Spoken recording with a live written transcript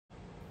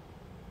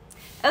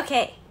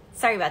Okay,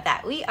 sorry about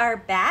that. We are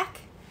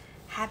back.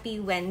 Happy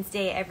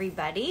Wednesday,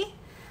 everybody.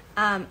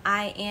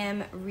 I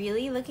am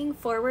really looking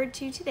forward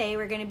to today.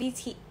 We're going to be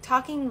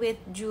talking with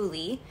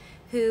Julie,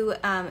 who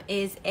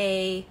is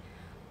a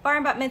bar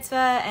and bat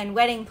mitzvah and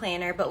wedding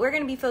planner, but we're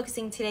going to be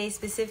focusing today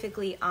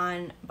specifically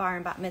on bar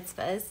and bat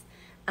mitzvahs.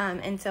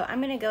 And so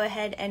I'm going to go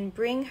ahead and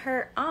bring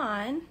her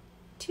on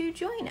to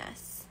join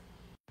us.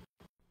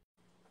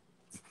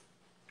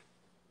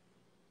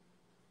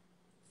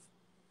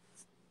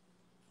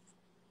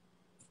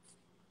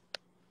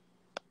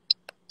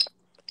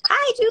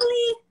 Hi,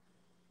 Julie.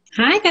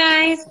 Hi,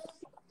 guys.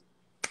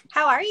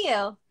 How are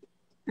you?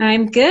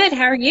 I'm good.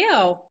 How are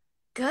you?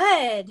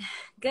 Good.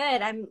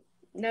 I'm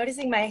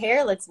noticing my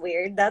hair looks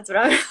weird. That's what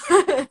I'm.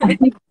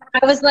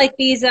 I was like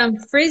these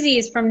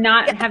frizzies from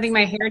not having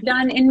my hair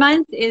done in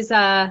months is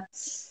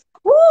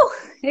whoo,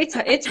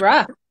 it's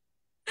rough.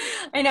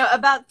 I know.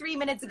 About 3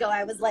 minutes ago,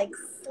 I was like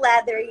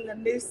slathering the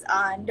mousse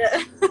on.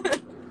 There's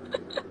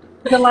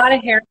a lot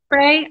of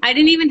hairspray. I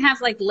didn't even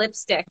have like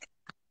lipstick.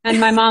 And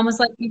my mom was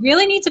like, "You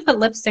really need to put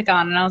lipstick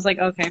on." And I was like,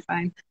 "Okay,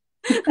 fine."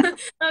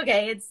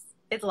 Okay,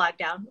 it's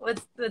lockdown.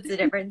 What's the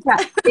difference?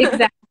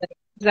 Yeah,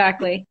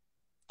 exactly.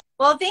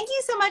 Well, thank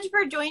you so much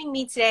for joining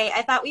me today.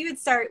 I thought we would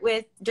start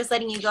with just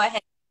letting you go ahead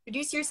and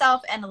introduce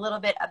yourself and a little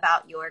bit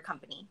about your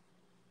company.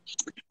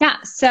 Yeah,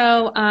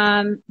 so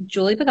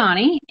Julie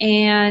Begani,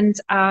 and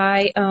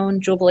I own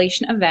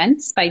Julbilation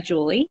Events by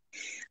Julie.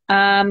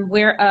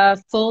 We're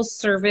a full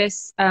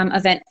service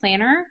event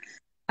planner,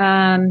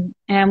 and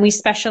we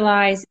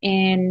specialize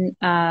in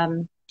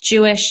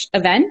Jewish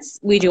events.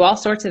 We do all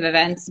sorts of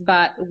events,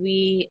 but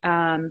we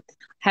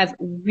have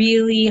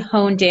really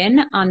honed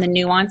in on the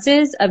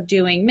nuances of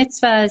doing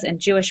mitzvahs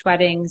and Jewish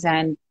weddings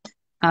and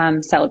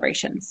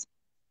celebrations.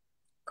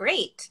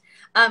 Great.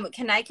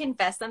 Can I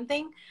confess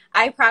something?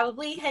 I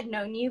probably had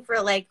known you for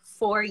like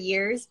 4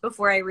 years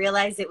before I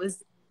realized it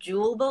was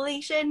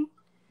Julbilation,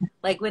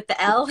 like with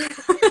the L.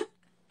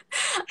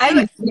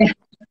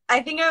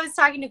 I think I was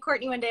talking to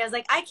Courtney one day. I was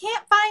like, I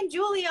can't find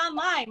Julie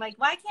online. Like,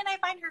 why can't I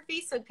find her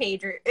Facebook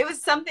page? Or it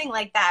was something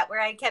like that where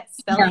I kept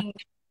spelling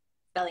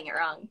it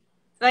wrong.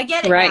 So I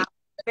get it now.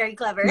 Very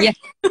clever. Yes.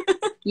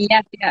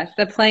 Yes.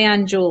 The play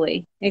on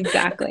Julie.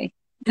 Exactly.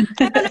 I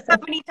don't know how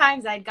many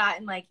times I'd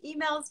gotten like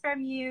emails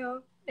from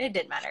you. It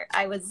didn't matter.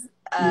 I was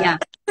yeah.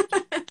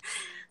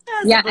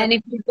 And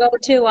if you go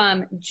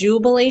to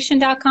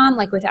jubilation.com,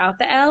 like without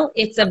the L,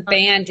 it's a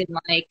band in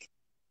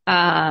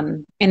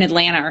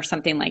Atlanta or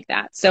something like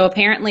that. So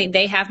apparently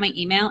they have my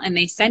email and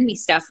they send me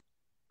stuff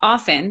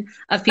often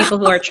of people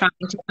who are trying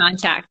to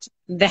contact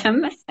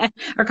them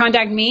or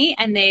contact me,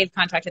 and they've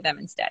contacted them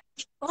instead.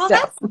 Well,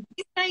 that's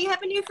now you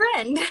have a new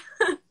friend.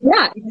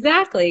 Yeah,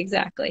 exactly.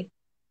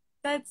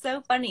 That's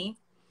so funny.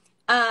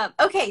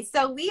 Okay,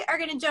 so we are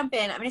going to jump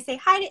in. I'm going to say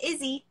hi to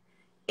Izzy.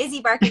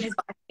 Izzy Barkin is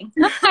barking.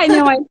 I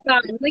know, I saw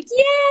it. I'm like,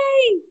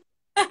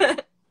 yay!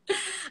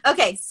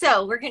 Okay,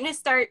 so we're going to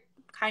start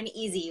kind of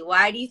easy.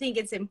 Why do you think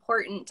it's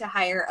important to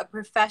hire a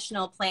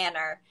professional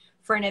planner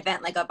for an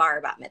event like a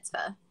bar bat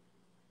mitzvah?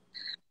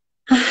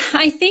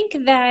 I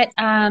think that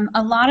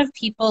a lot of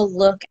people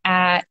look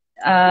at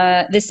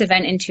this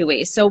event in two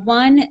ways. So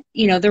one,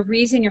 the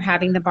reason you're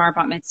having the bar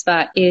bat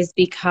mitzvah is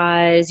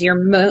because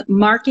you're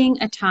marking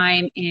a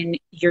time in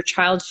your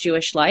child's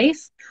Jewish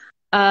life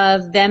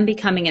of them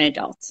becoming an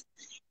adult.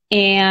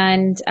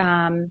 And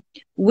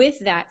with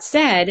that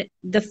said,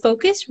 the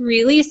focus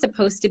really is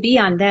supposed to be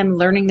on them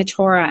learning the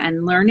Torah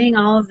and learning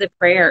all of the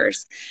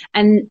prayers.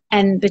 And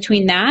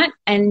between that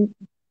and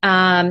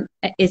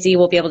Izzy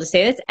will be able to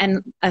say this,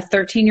 and a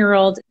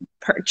 13-year-old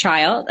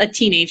child, a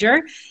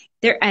teenager,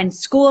 and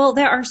school,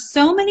 there are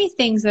so many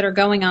things that are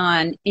going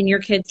on in your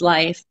kid's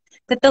life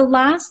that the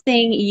last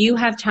thing you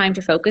have time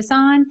to focus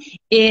on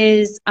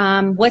is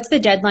what's the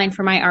deadline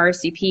for my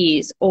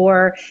RSVPs,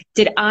 or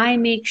did I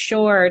make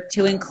sure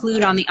to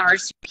include on the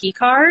RSVP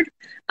card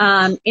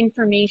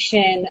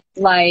information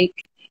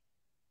like,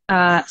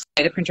 sorry,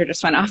 the printer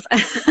just went off.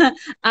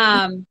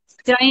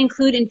 Did I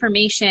include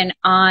information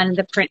on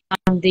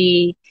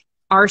the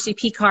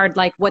RSVP card,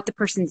 like what the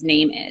person's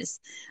name is?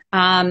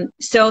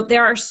 So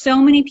there are so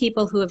many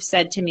people who have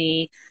said to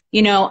me,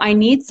 I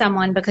need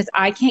someone because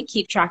I can't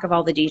keep track of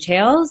all the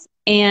details,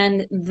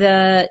 and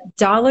the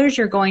dollars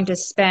you're going to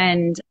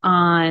spend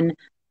on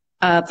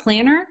a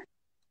planner,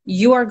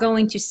 you are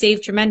going to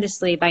save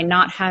tremendously by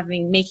not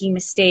making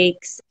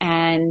mistakes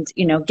and,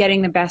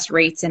 getting the best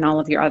rates in all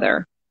of your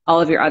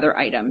other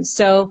items.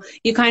 So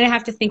you kind of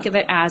have to think of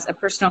it as a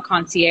personal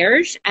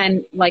concierge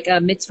and like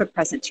a mitzvah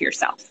present to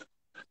yourself.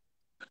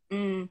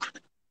 Yeah,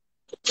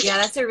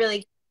 that's a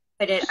really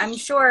good idea. I'm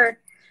sure,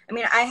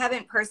 I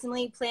haven't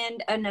personally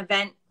planned an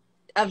event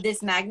of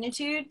this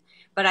magnitude,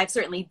 but I've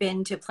certainly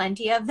been to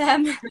plenty of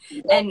them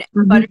and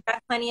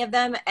photographed plenty of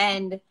them.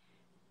 And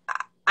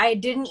I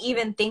didn't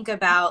even think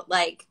about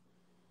like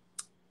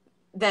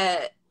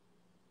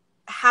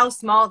how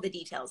small the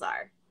details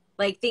are.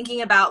 Like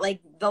thinking about like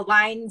the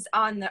lines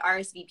on the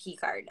RSVP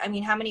card.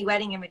 How many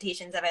wedding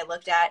invitations have I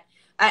looked at?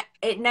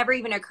 It never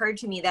even occurred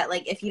to me that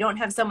like if you don't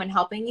have someone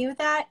helping you with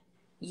that,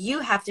 you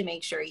have to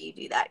make sure you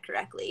do that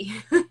correctly.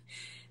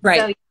 Right.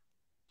 So,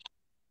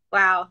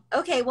 wow.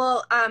 Okay.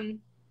 Well,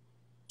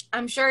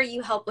 I'm sure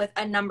you help with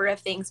a number of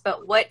things,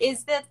 but what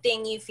is the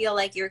thing you feel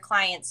like your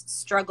clients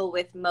struggle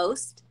with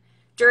most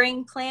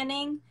during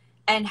planning,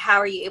 and how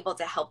are you able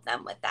to help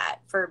them with that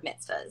for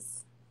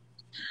mitzvahs?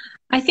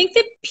 I think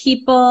that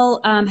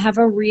people have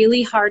a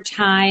really hard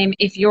time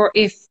if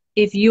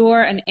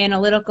you're an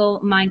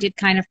analytical minded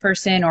kind of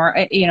person,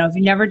 or you know, if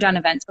you've never done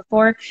events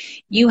before,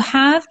 you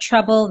have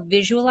trouble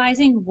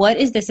visualizing what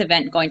is this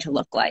event going to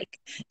look like.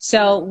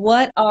 So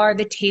what are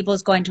the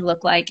tables going to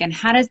look like, and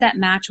how does that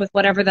match with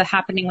whatever the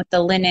happening with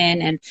the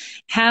linen, and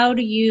how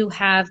do you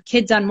have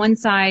kids on one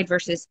side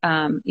versus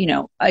you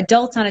know,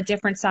 adults on a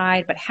different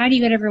side, but how do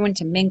you get everyone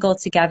to mingle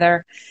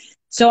together?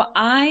 So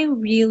I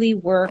really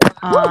work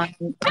on,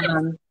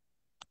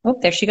 oh,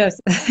 there she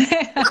goes.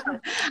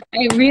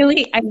 I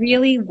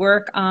really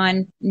work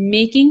on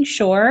making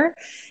sure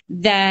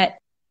that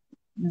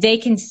they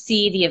can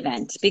see the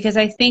event, because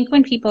I think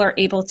when people are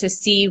able to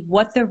see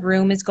what the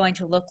room is going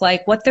to look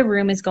like, what the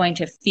room is going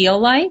to feel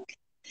like,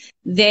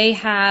 they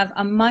have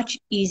a much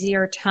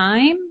easier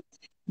time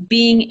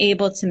being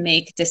able to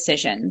make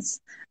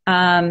decisions.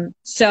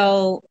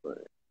 So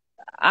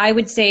I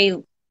would say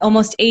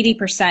almost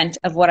 80%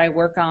 of what I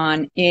work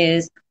on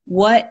is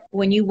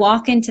when you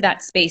walk into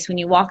that space, when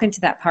you walk into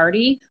that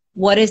party,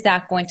 what is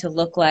that going to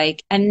look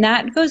like? And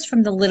that goes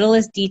from the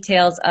littlest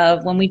details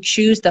of when we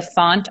choose the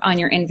font on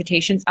your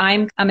invitations.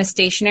 I'm a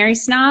stationery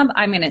snob.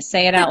 I'm going to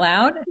say it out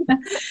loud.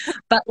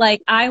 But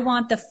like, I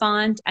want the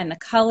font and the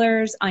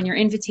colors on your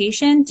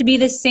invitation to be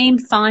the same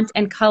font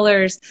and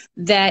colors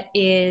that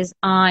is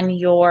on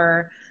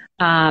your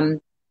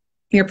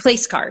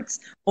place cards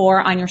or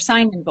on your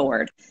sign-in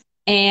board.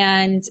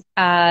 And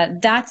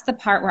that's the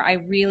part where I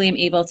really am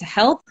able to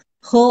help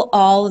pull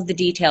all of the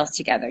details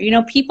together. You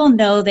know, people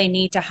know they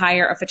need to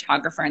hire a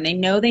photographer, and they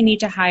know they need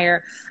to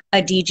hire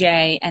a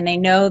DJ, and they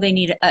know they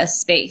need a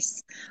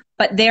space.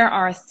 But there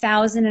are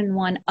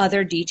 1,001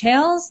 other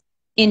details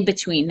in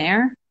between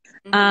there.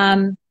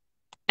 And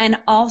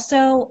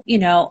also, you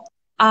know,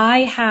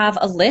 I have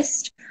a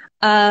list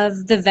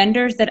of the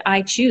vendors that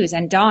I choose.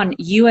 And Dawn,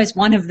 you as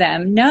one of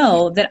them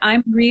know that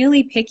I'm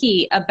really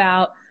picky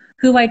about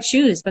who I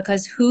choose,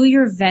 because who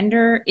your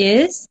vendor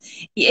is,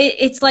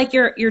 it's like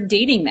you're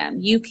dating them.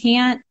 You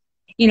can't,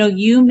 you know,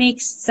 you make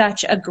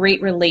such a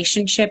great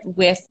relationship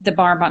with the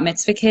bar bat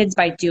mitzvah kids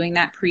by doing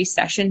that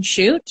pre-session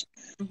shoot.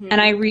 And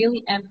I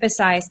really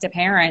emphasize to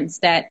parents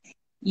that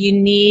you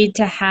need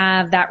to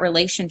have that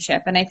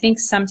relationship. And I think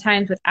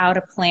sometimes without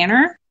a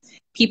planner,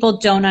 people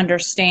don't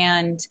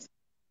understand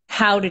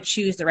how to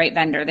choose the right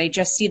vendor. They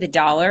just see the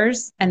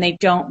dollars and they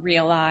don't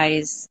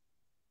realize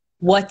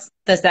what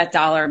does that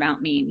dollar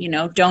amount mean. You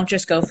know, don't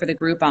just go for the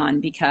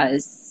Groupon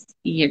because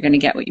you're going to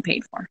get what you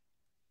paid for.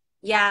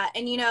 Yeah.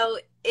 And, you know,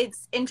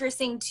 it's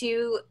interesting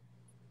too,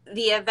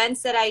 the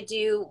events that I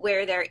do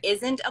where there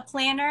isn't a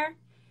planner,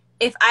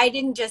 if I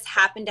didn't just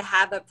happen to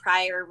have a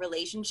prior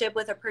relationship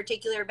with a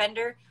particular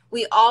vendor,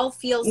 we all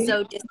feel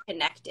so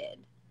disconnected.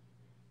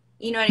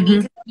 You know what I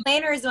mean? 'Cause the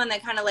planner is the one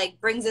that kind of like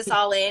brings us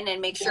all in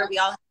and makes sure we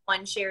all have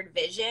one shared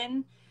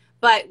vision.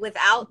 But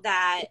without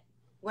that,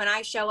 when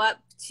I show up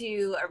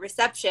to a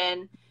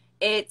reception,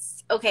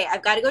 it's okay,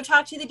 I've got to go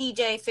talk to the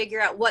DJ,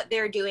 figure out what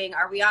they're doing.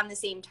 Are we on the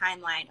same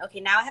timeline? Okay,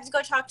 now I have to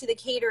go talk to the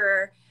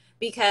caterer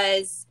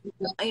because,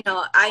 you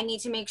know, I need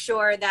to make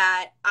sure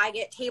that I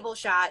get table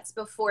shots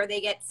before they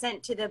get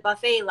sent to the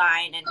buffet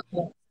line.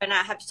 And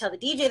I have to tell the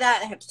DJ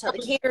that, I have to tell the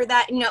caterer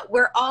that. You know,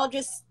 we're all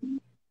just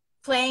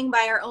playing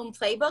by our own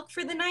playbook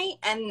for the night,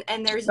 and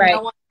there's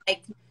no one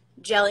like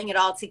gelling it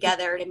all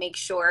together to make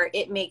sure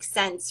it makes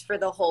sense for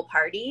the whole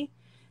party.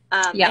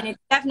 And it's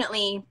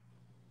definitely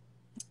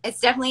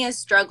a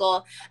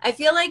struggle. I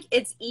feel like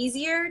it's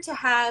easier to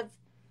have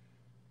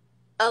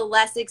a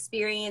less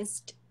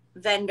experienced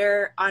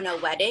vendor on a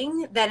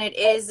wedding than it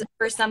is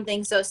for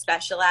something so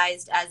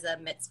specialized as a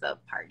mitzvah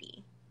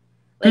party.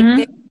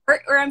 Like,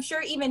 or I'm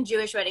sure even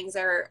Jewish weddings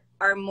are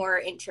more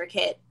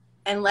intricate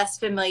and less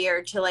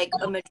familiar to like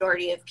a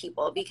majority of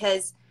people,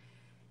 because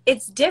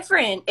it's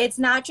different. It's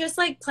not just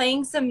like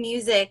playing some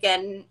music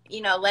and,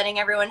 you know, letting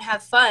everyone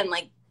have fun.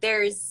 Like,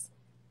 there's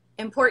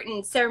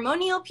important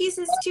ceremonial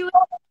pieces to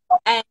it,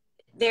 and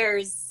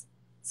there's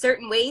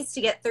certain ways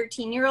to get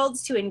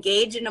 13-year-olds to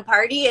engage in a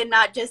party and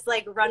not just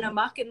like run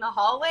amok in the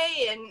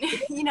hallway. And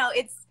you know,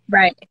 it's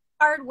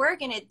hard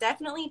work, and it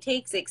definitely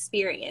takes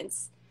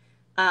experience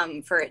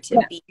for it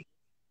to be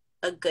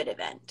a good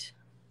event.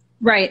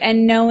 Right.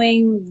 And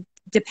knowing,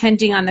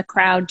 depending on the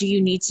crowd, do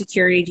you need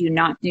security? Do you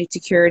not need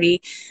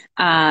security?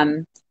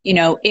 You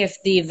know, if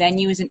the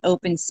venue is an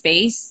open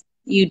space,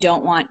 you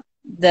don't want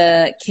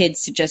the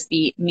kids to just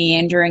be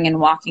meandering and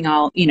walking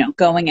all, you know,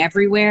 going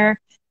everywhere.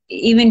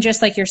 Even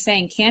just like you're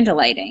saying, candle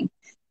lighting.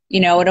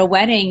 You know, at a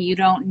wedding, you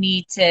don't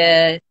need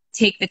to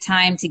take the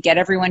time to get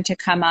everyone to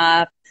come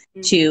up,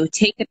 to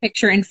take the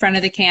picture in front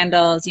of the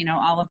candles, you know,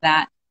 all of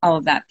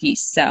that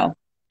piece. So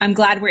I'm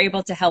glad we're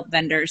able to help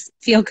vendors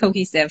feel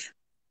cohesive.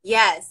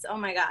 Yes. Oh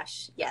my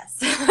gosh. Yes.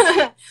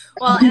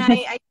 Well, and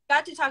I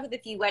got to talk with a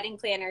few wedding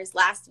planners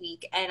last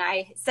week, and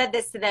I said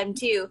this to them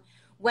too.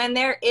 When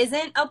there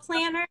isn't a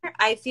planner,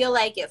 I feel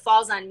like it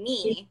falls on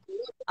me,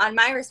 on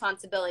my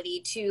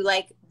responsibility to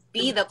like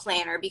be the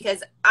planner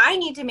because I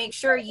need to make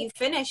sure you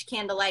finish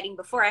candle lighting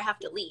before I have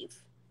to leave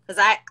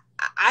because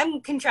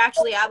I'm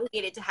contractually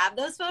obligated to have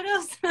those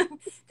photos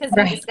because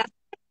we Right. discussed.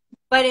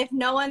 But if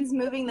no one's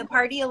moving the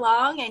party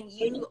along and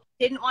you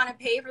didn't want to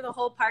pay for the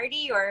whole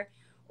party or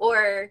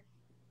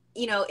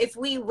if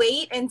we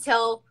wait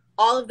until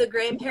all of the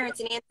grandparents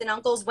and aunts and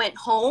uncles went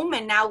home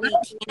and now we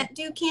can't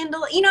do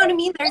candle, you know what I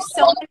mean? There's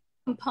so many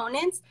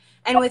components.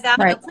 And without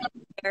a Right. plan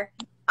there,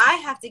 I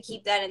have to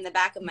keep that in the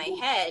back of my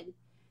head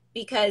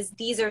because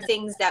these are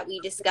things that we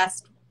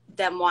discussed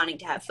them wanting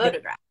to have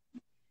photographed.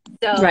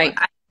 So Right.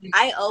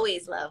 I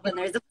always love when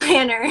there's a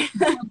planner.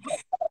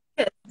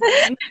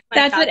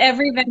 That's what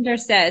every vendor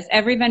says.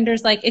 Every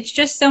vendor's like, it's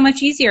just so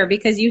much easier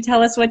because you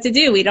tell us what to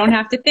do. We don't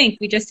have to think.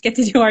 We just get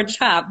to do our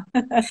job.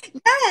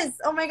 Yes.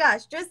 Oh my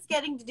gosh. Just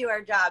getting to do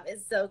our job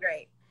is so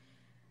great.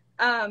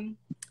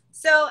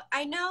 So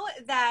I know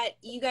that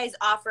you guys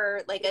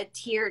offer like a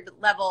tiered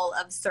level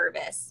of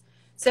service.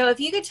 So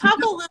if you could talk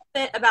a little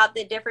bit about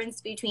the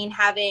difference between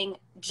having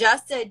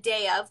just a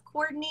day of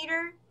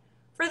coordinator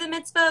for the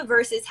mitzvah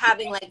versus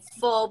having like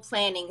full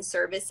planning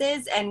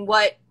services and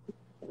what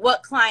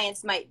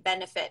clients might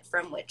benefit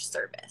from which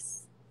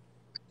service.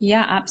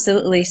 Yeah,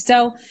 absolutely.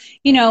 So,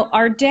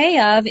 our day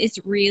of is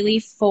really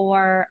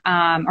for,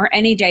 or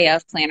any day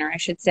of planner, I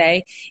should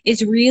say,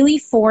 is really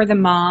for the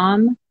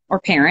mom or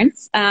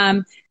parents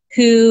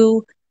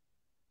who,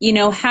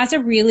 has a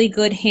really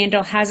good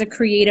handle, has a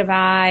creative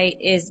eye,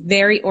 is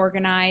very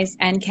organized,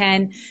 and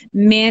can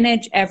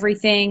manage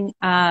everything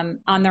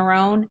on their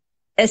own.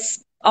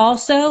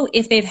 Also,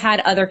 if they've had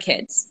other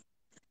kids.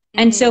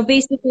 And Mm-hmm. so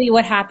basically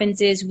what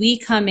happens is we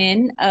come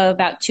in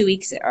about 2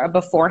 weeks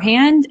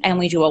beforehand and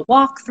we do a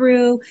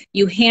walkthrough,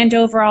 you hand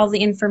over all the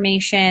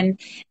information,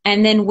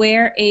 and then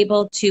we're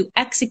able to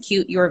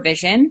execute your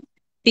vision.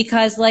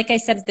 Because like I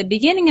said at the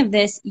beginning of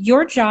this,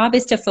 your job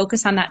is to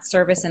focus on that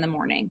service in the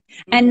morning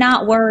and Mm-hmm.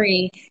 not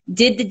worry,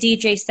 did the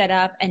DJ set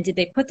up and did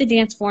they put the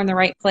dance floor in the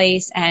right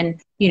place?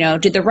 And,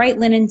 did the right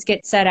linens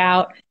get set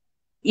out?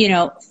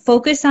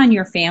 Focus on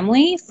your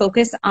family,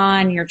 focus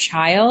on your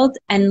child,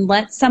 and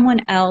let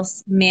someone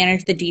else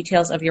manage the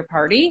details of your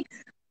party.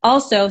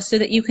 Also, so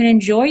that you can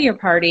enjoy your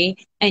party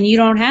and you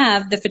don't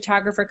have the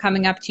photographer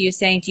coming up to you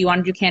saying, do you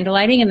want to do candle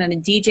lighting? And then the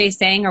DJ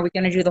saying, are we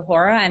going to do the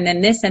hora? And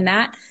then this and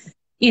that.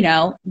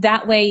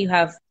 That way you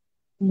have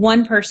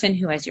one person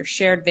who has your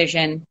shared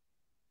vision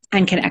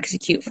and can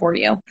execute for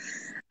you.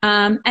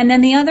 And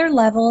then the other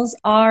levels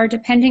are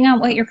depending on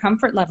what your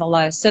comfort level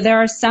is. So there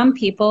are some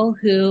people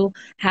who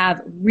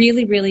have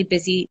really, really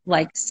busy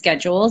like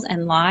schedules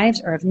and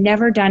lives or have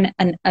never done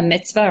a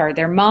mitzvah or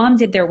their mom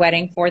did their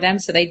wedding for them.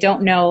 So they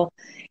don't know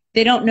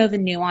the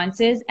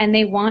nuances and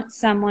they want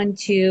someone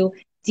to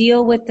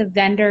deal with the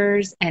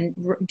vendors and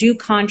do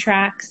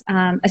contracts,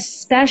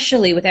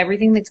 especially with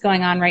everything that's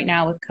going on right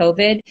now with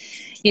COVID.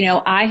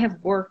 I have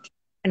worked,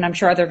 and I'm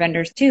sure other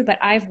vendors too, but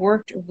I've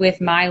worked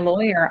with my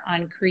lawyer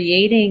on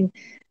creating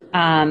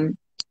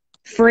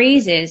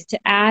phrases to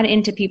add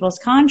into people's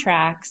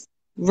contracts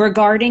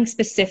regarding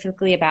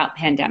specifically about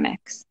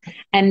pandemics.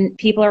 And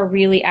people are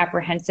really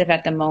apprehensive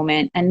at the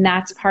moment. And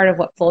that's part of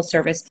what full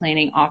service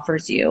planning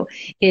offers you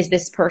is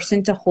this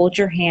person to hold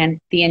your hand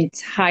the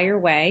entire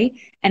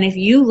way. And if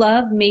you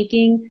love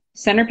making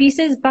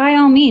centerpieces, by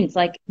all means,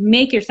 like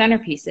make your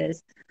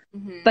centerpieces.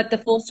 Mm-hmm. But the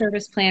full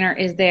service planner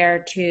is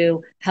there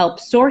to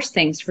help source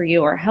things for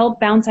you or help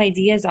bounce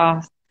ideas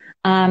off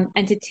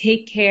and to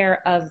take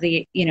care of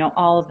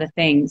all of the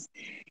things.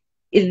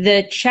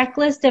 The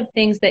checklist of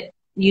things that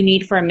you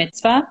need for a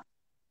mitzvah,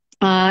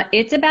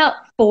 it's about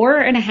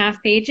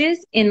 4.5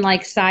 pages in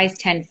like size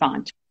 10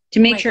 font to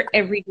Oh make my sure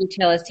every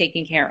detail is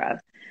taken care of.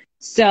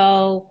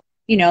 So,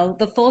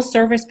 the full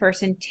service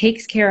person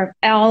takes care of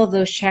all of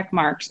those check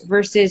marks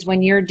versus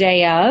when you're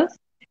day of,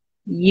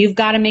 you've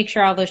got to make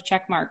sure all those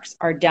check marks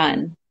are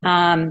done.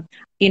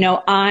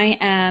 I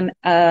am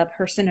a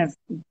person of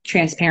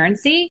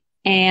transparency,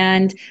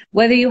 and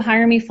whether you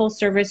hire me full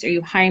service or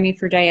you hire me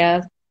for day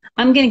of,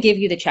 I'm going to give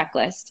you the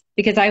checklist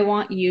because I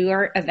want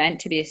your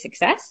event to be a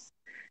success.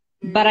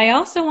 But Mm-hmm. I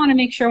also want to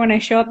make sure when I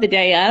show up the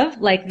day of,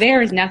 like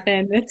there is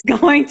nothing that's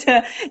going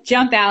to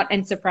jump out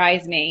and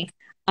surprise me.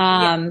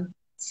 Yeah.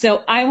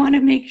 So I want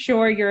to make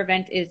sure your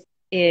event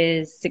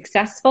is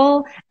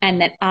successful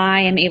and that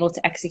I am able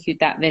to execute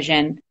that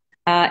vision.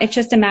 It's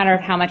just a matter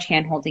of how much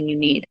handholding you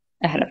need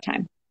ahead of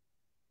time.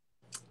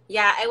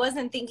 Yeah, I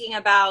wasn't thinking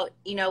about,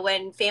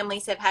 when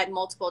families have had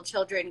multiple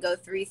children go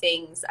through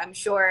things, I'm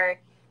sure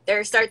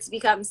there starts to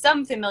become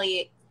some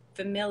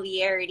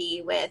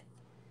familiarity with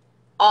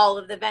all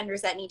of the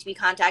vendors that need to be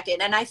contacted.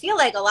 And I feel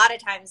like a lot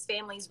of times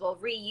families will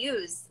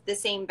reuse the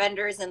same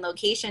vendors and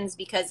locations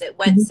because it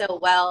went Mhm. so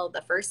well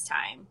the first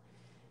time.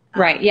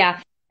 Right. Um, Yeah.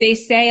 They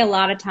say a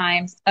lot of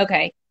times,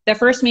 okay, The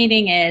first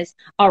meeting is,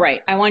 all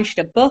right, I want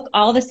you to book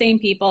all the same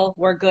people.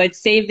 We're good.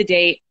 Save the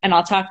date, and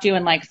I'll talk to you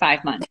in like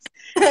 5 months.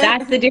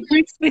 That's the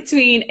difference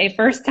between a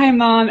first-time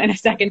mom and a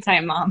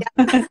second-time mom.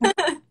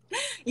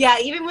 Yeah,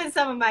 even with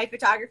some of my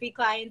photography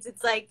clients,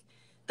 it's like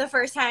the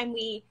first time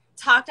we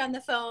talked on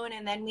the phone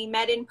and then we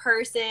met in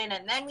person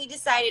and then we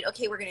decided,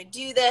 okay, we're going to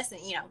do this.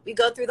 And, we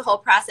go through the whole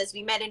process.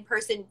 We met in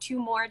person 2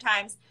 more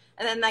times.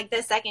 And then like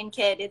the second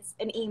kid, it's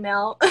an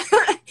email.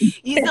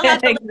 You still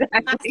have to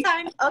Exactly. last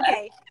time?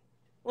 Okay.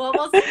 Well,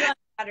 we'll see you on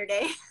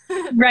Saturday.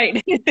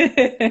 Right.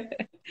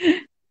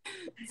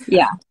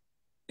 Yeah.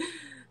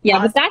 Yeah,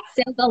 Awesome. but that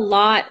says a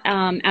lot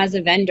as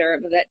a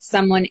vendor that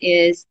someone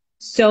is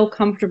so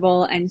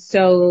comfortable and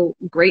so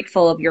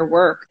grateful of your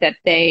work that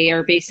they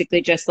are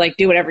basically just like,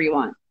 do whatever you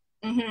want.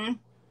 Mm-hmm.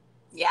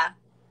 Yeah,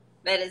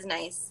 that is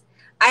nice.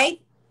 I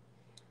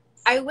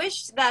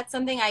wish that's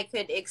something I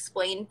could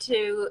explain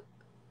to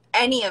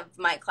any of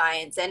my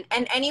clients and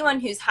anyone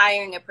who's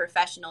hiring a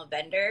professional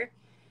vendor,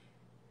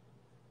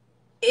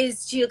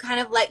 is to kind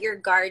of let your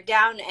guard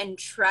down and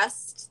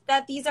trust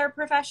that these are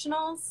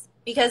professionals,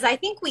 because I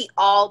think we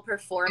all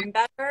perform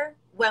better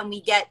when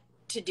we get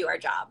to do our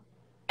job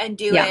and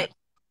do Yeah.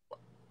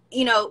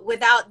 it,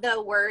 without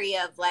the worry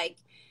of like,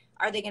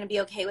 are they going to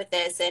be okay with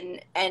this? And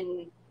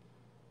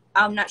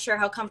I'm not sure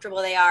how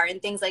comfortable they are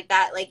and things like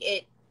that. Like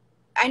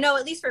I know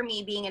at least for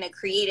me being in a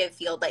creative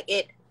field, like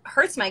it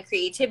hurts my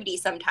creativity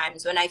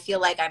sometimes when I feel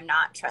like I'm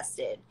not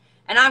trusted.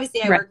 And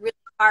obviously I Right. work really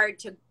hard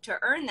to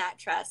earn that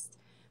trust.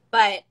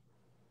 But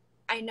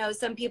I know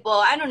some people,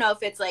 I don't know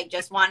if it's like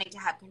just wanting to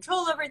have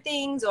control over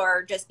things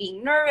or just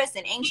being nervous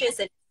and anxious,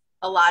 and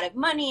a lot of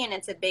money and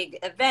it's a big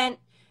event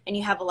and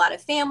you have a lot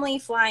of family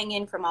flying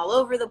in from all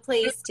over the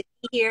place to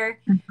be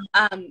here.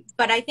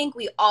 But I think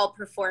we all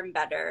perform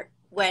better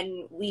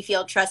when we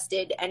feel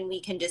trusted and we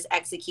can just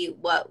execute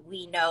what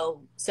we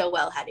know so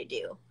well how to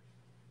do.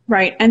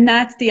 Right. And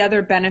that's the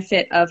other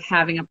benefit of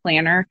having a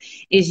planner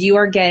is you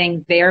are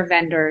getting their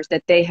vendors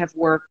that they have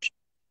worked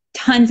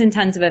tons and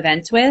tons of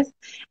events with.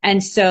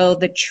 And so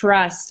the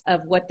trust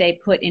of what they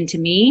put into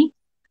me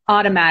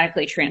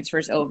automatically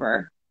transfers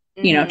over,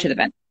 to the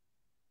vendor.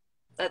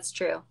 That's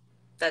true.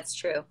 That's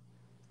true.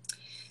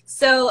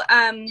 So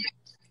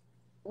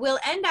we'll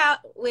end out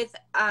with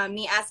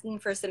me asking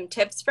for some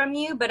tips from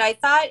you, but I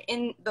thought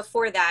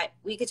before that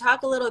we could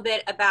talk a little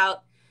bit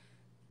about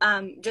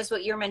just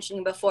what you were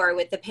mentioning before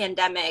with the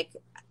pandemic.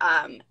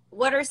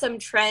 What are some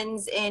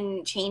trends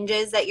and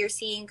changes that you're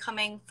seeing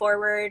coming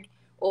forward?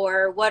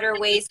 Or what are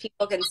ways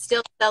people can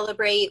still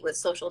celebrate with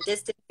social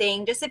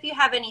distancing? Just if you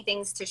have any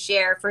things to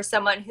share for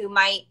someone who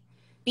might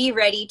be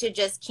ready to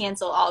just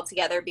cancel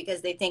altogether because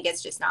they think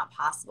it's just not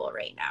possible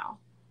right now.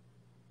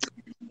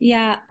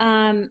 Yeah.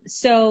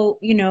 So,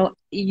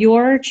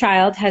 your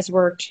child has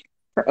worked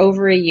for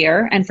over a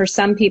year. And for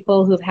some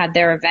people who've had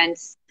their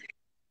events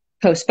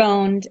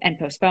postponed and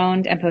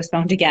postponed and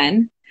postponed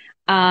again,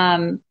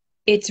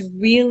 it's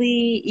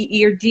really,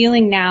 you're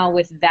dealing now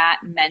with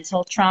that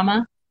mental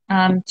trauma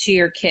to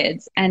your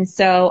kids. And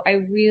so I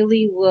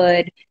really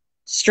would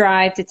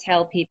strive to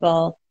tell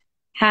people,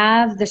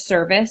 have the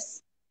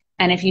service.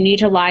 And if you need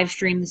to live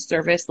stream the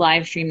service,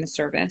 live stream the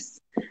service.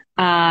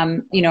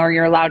 Or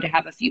you're allowed to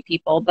have a few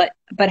people, but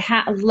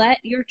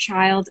let your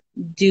child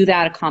do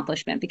that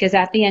accomplishment, because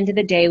at the end of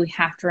the day, we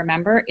have to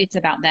remember it's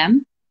about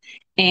them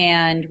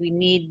and we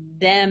need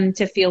them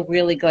to feel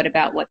really good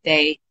about what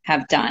they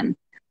have done.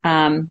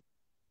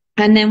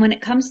 And then when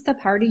it comes to the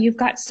party, you've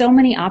got so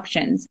many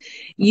options.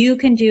 You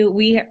can do,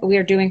 we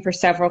are doing for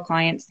several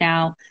clients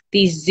now,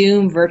 these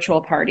Zoom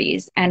virtual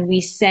parties, and we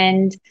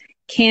send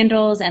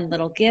candles and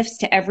little gifts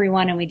to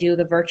everyone. And we do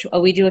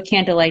we do a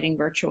candle lighting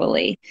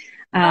virtually.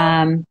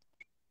 We're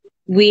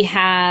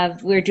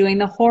doing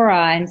the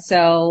hora. And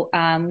so,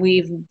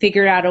 we've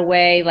figured out a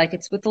way, like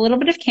it's with a little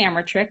bit of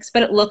camera tricks,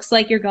 but it looks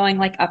like you're going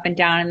like up and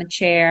down in the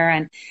chair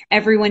and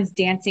everyone's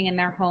dancing in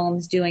their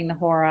homes doing the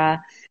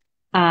hora.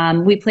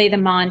 We play the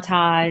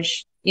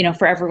montage,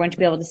 for everyone to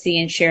be able to see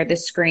and share the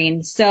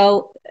screen.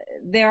 So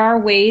there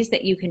are ways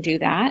that you can do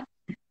that.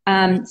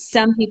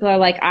 Some people are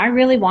like, I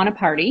really want a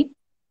party.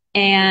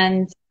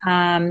 And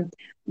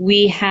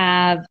we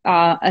have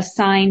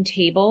assigned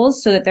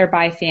tables so that they're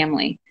by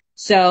family.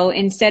 So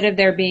instead of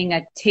there being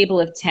a table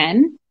of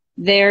 10,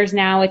 there's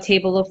now a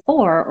table of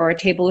 4 or a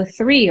table of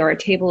 3 or a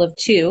table of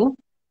 2.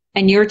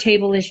 And your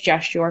table is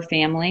just your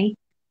family.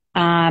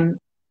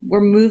 We're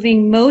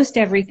moving most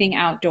everything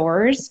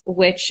outdoors,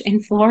 which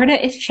in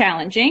Florida is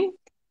challenging.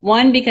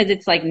 One, because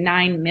it's like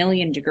 9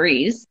 million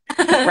degrees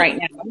right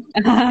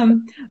now.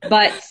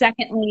 But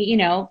secondly,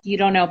 you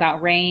don't know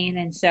about rain.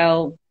 And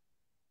so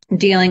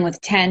dealing with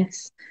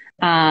tents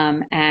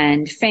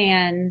and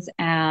fans.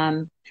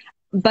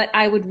 But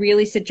I would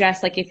really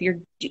suggest, like, if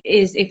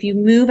you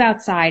move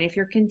outside, if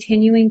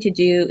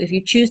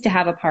you choose to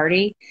have a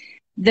party,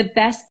 the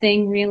best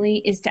thing really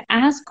is to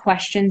ask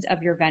questions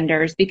of your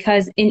vendors,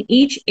 because in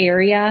each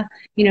area,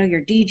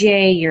 your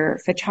DJ, your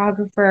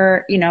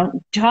photographer,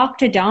 talk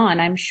to Dawn.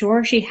 I'm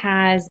sure she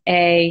has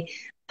a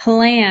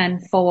plan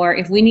for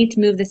if we need to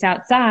move this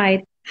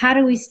outside, how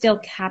do we still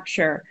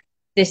capture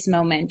this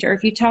moment? Or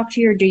if you talk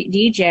to your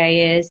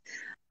DJ is,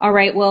 all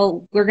right,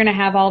 well, we're going to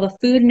have all the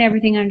food and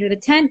everything under the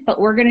tent, but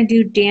we're going to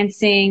do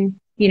dancing,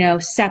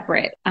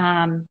 separate.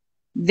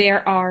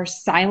 There are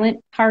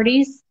silent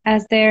parties,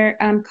 as they're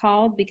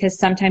called, because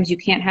sometimes you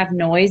can't have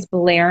noise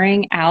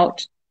blaring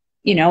out,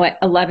 at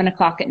 11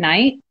 o'clock at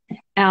night.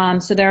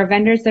 So there are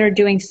vendors that are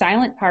doing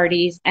silent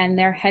parties, and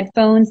they're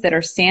headphones that are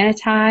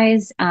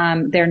sanitized.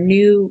 They're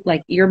new,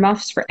 like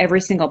earmuffs for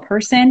every single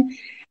person.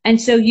 And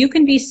so you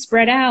can be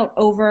spread out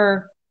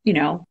over,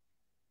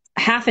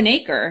 half an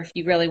acre if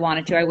you really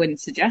wanted to. I wouldn't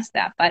suggest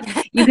that, but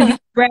you can be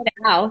spread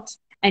out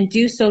and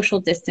do social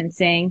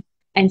distancing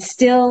and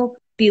still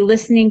be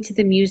listening to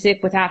the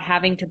music without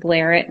having to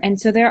blare it. And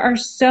so there are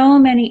so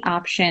many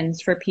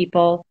options for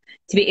people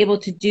to be able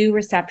to do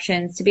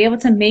receptions, to be able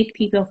to make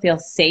people feel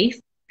safe,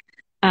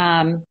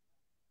 and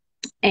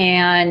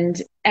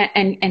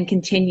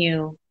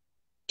continue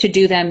to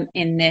do them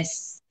in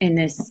this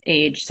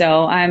age.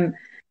 So I'm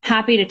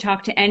happy to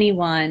talk to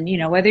anyone,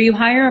 whether you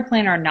hire a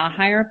planner or not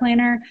hire a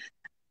planner.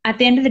 At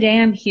the end of the day,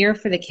 I'm here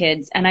for the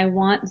kids, and I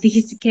want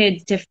these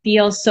kids to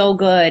feel so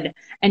good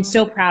and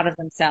so proud of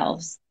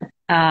themselves,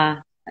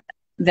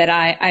 that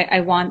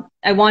I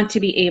want to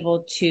be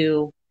able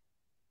to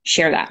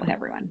share that with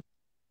everyone.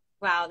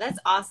 Wow, that's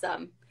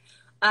awesome.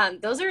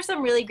 Those are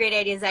some really great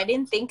ideas. I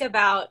didn't think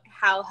about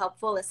how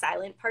helpful a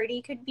silent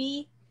party could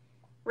be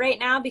right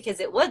now, because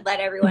it would let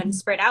everyone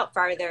spread out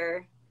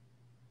farther.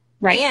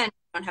 Right. And you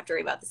don't have to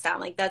worry about the sound.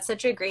 Like, that's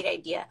such a great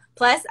idea.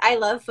 Plus, I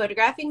love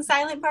photographing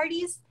silent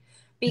parties,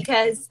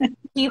 because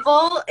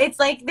people, it's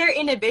like their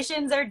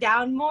inhibitions are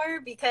down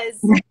more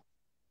because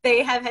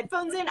they have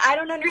headphones in. I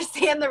don't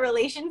understand the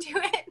relation to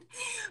it,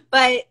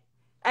 but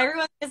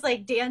everyone's just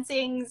like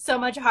dancing so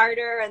much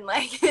harder, and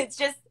like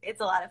it's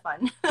a lot of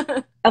fun.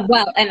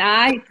 Well, and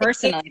I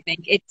personally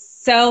think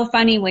it's so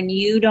funny when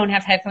you don't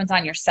have headphones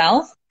on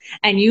yourself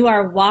and you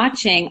are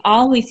watching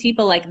all these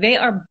people, like they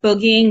are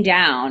boogieing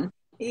down,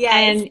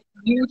 and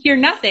you hear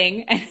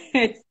nothing.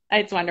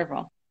 It's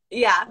wonderful.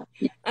 Yeah.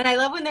 And I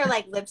love when they're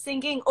like lip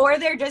syncing, or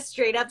they're just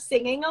straight up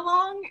singing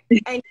along.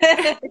 And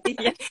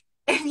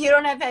if you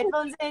don't have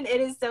headphones in,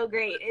 it is so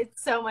great.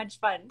 It's so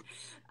much fun.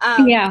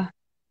 Yeah.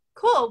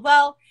 Cool.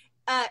 Well,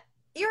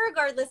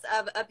 irregardless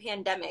of a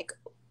pandemic,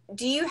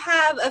 do you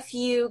have a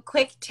few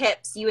quick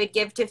tips you would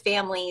give to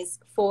families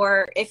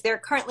for if they're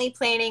currently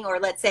planning, or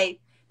let's say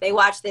they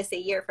watch this a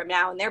year from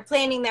now and they're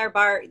planning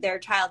their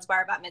child's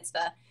bar bat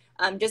mitzvah?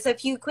 Just a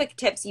few quick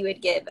tips you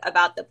would give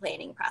about the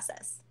planning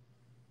process.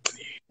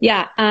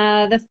 Yeah.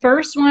 The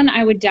first one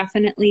I would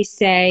definitely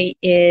say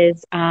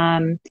is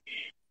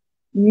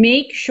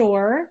make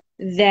sure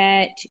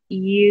that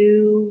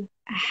you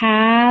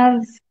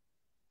have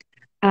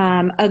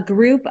a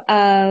group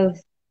of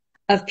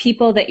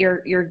people that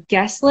your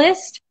guest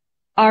list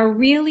are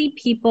really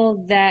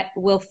people that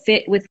will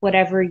fit with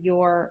whatever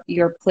you're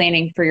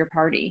planning for your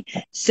party.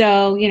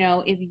 So,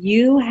 if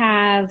you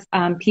have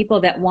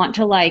people that want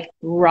to like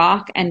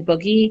rock and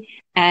boogie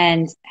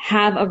and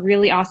have a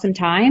really awesome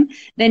time,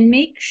 then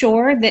make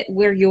sure that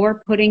where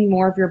you're putting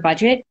more of your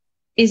budget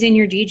is in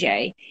your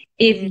DJ.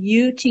 If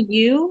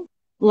you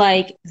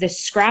like the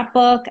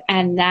scrapbook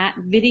and that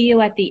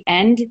video at the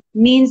end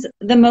means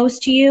the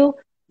most to you,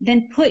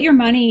 then put your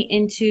money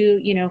into,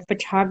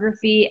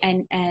 photography,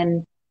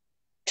 and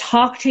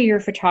talk to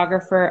your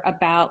photographer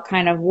about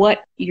kind of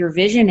what your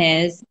vision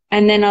is,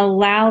 and then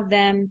allow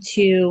them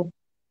to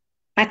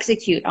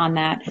execute on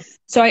that.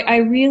 So I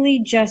really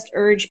just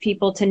urge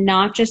people to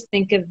not just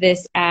think of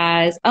this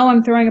as, oh,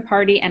 I'm throwing a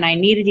party and I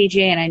need a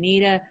DJ and I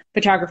need a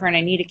photographer and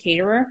I need a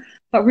caterer,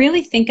 but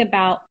really think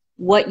about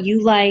what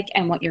you like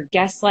and what your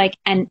guests like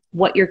and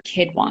what your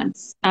kid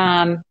wants.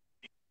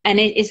 And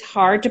it is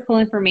hard to pull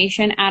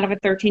information out of a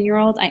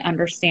 13-year-old. I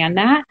understand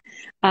that,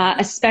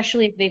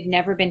 especially if they've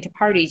never been to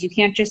parties. You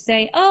can't just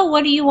say, oh,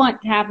 what do you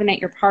want to happen at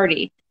your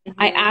party?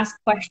 I ask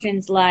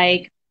questions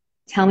like,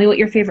 tell me what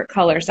your favorite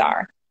colors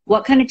are.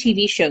 What kind of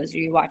TV shows are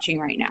you watching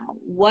right now?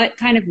 What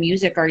kind of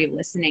music are you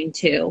listening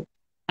to?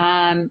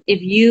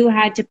 If you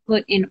had to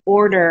put in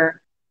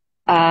order,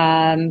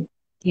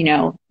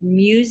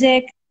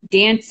 music,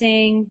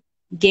 dancing,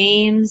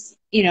 games,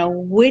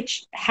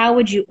 how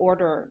would you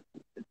order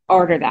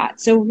that?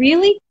 So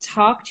really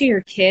talk to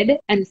your kid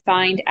and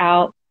find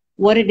out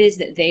what it is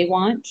that they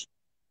want,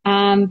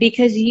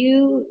 because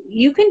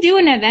you can do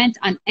an event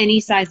on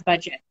any size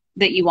budget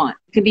that you want.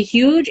 It can be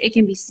huge, it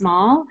can be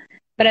small,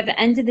 but at the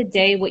end of the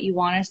day, what you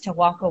want is to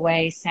walk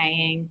away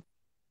saying,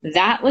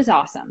 that was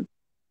awesome.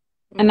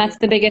 And that's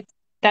the biggest,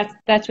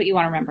 that's what you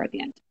want to remember at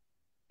the end.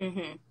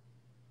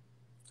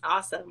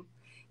 Awesome.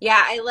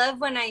 Yeah, I love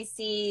when I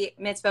see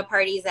mitzvah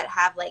parties that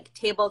have like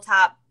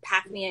tabletop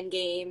Pac-Man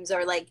games,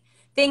 or like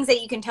things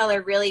that you can tell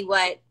are really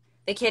what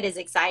the kid is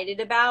excited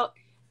about.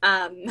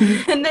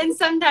 And then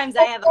sometimes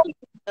I have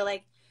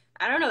like,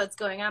 I don't know what's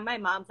going on. My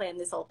mom planned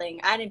this whole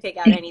thing. I didn't pick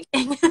out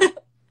anything.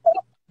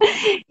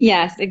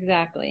 Yes,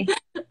 exactly.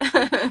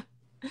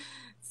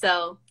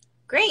 So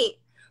great.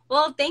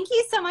 Well, thank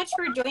you so much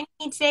for joining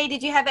me today.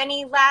 Did you have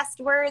any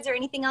last words or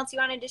anything else you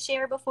wanted to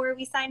share before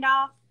we signed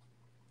off?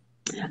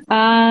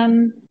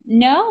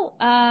 No,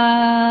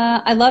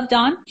 I love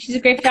Dawn. She's a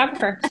great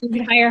photographer. So you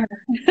can hire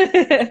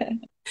her.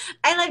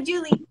 I love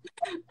Julie.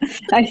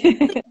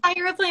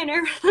 Hire a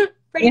planner.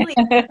 Pretty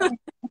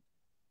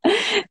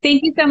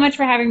Thank you so much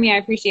for having me. I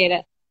appreciate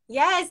it.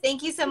 Yes,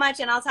 thank you so much.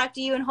 And I'll talk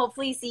to you and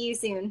hopefully see you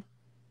soon.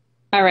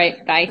 All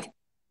right. Bye.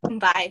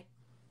 Bye.